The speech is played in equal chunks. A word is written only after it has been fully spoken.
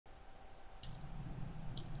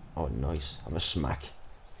Oh, nice. I'm a smack.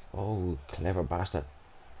 Oh, clever bastard.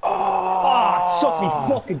 Ah, suck me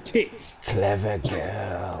fucking tits. Clever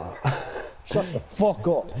girl. Shut the fuck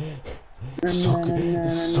up. Suck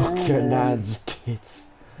your nan's tits.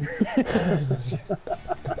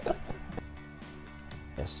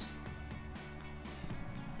 Yes.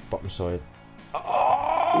 Bottom side.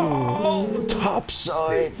 Oh, top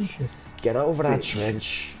side. Bitch. Get over that Bitch.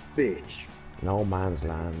 trench. Bitch. No man's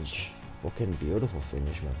land. Fucking beautiful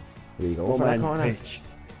finish, man. Were you going Oh, for that man's corner? bitch.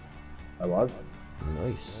 I was.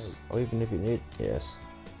 Nice. Oh, even if you need. Yes.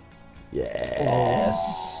 Yes.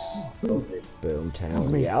 Oh. Boom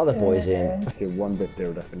town. Yeah, all the boys in. Okay, one bit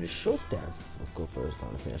there that finished. Shut the fuck up, I was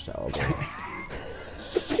going to finish that all day.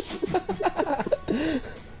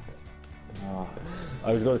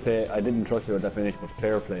 I was going to say, I didn't trust you with that finish, but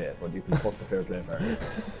fair play, but you can fuck the fair play part.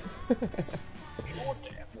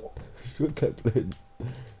 Shut that blade.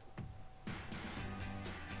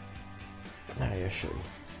 Now you're sure.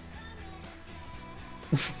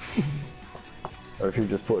 Or if you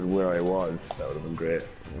just put it where I was, that would have been great.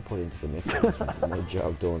 I'm gonna put it into the mix. My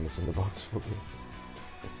job done. It's in the box.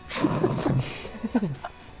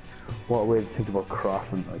 What a way to think about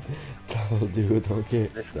crossing, like. That'll do it, okay.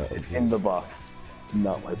 Listen, it's in the box.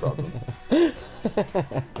 Not my problem.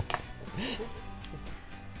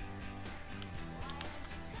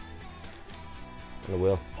 I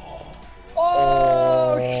will.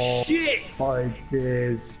 Oh, shit! My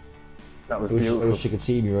days. That was I beautiful. wish you could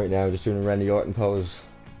see me right now, just doing a Randy Orton pose.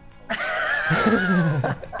 Get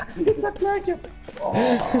that blanket!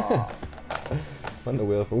 Oh. On the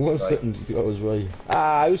wheel for 1 second, I was right.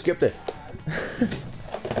 Ah, who skipped it?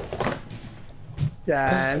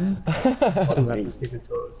 Dan.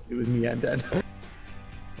 It was me and Dan.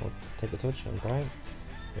 Oh, take a touch, I'm crying.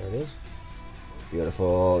 There it is.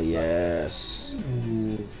 Beautiful, yes.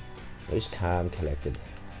 Nice, calm, collected.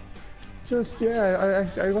 Just, yeah,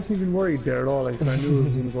 I wasn't even worried there at all. Like, I knew it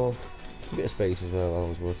was gonna go. A bit of space as well,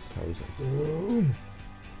 always works. Always.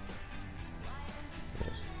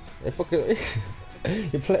 Yes. Hey, fucking.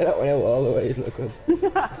 You play that one out all the way, look good.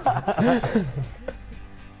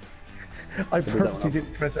 I purposely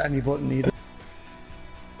didn't press any button either.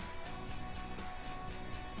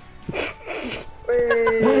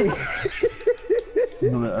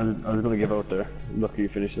 I was gonna give out there. Lucky you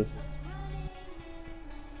finished it.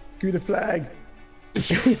 Give me the flag.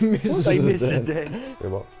 Misses I it missed then. it then. Here,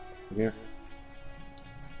 what? Here.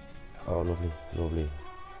 Oh, lovely, lovely.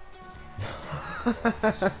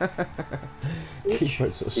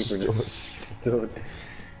 Keeper so Keeper stood. just stood.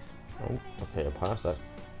 Oh, okay, I passed that.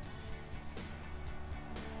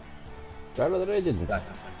 Better than I didn't.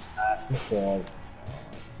 That's a fantastic ball.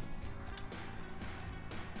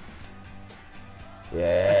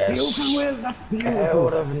 Yes. Beautiful, Will. That's beautiful.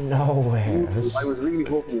 Out of nowhere. I was really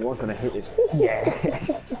hoping you weren't gonna hit it.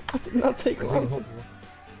 Yes. I did not take long.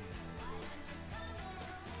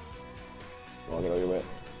 I'll get out of your way.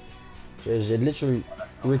 Jeez, it literally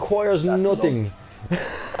requires nothing.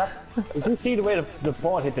 You can see the way the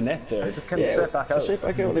ball hit the net there. It just kind of straight back out. Straight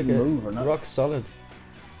back out like move a rock solid.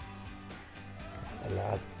 A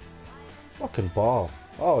lad. Fucking ball.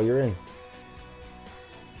 Oh, you're in.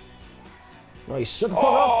 Nice. Shut the fuck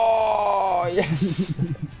up! Oh, yes!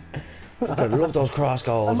 I love those cross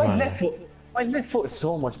goals, my man. My left foot is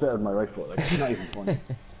so much better than my right foot. Like, it's not even funny.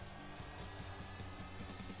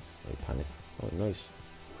 I panicked. Oh, nice.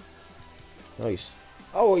 Nice.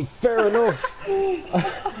 Oh, fair enough!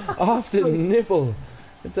 Off the nipple!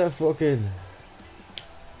 Get that fucking...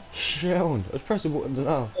 Shown. I was pressing buttons and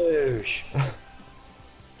all. Oosh.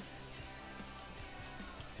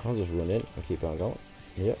 I'll just run in and keep on going.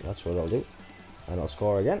 Yep, that's what I'll do. And I'll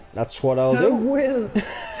score again. That's what I'll do. Will!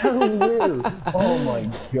 Tell Will! Oh my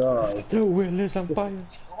god. The will is on fire.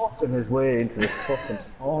 Talking his way into the fucking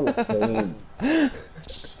Hall of Fame.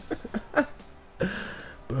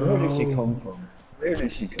 Where did she come from? Where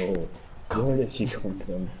did she go? Where did she come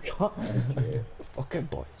from? God, Fucking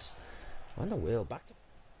boys. On the wheel, back to...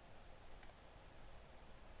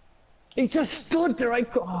 he just stood there,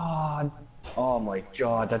 oh my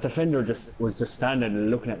god, that defender was just standing and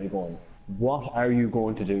looking at me going, what are you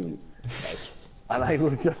going to do? Like, and I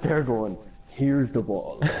was just there going, here's the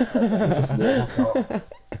ball. Just walk up.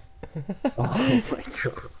 Oh my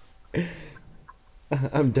god.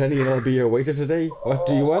 I'm Danny and I'll be your waiter today. What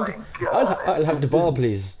do you want? I'll have the ball,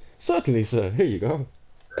 please. Certainly, sir. Here you go.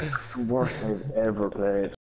 It's the worst I've ever played.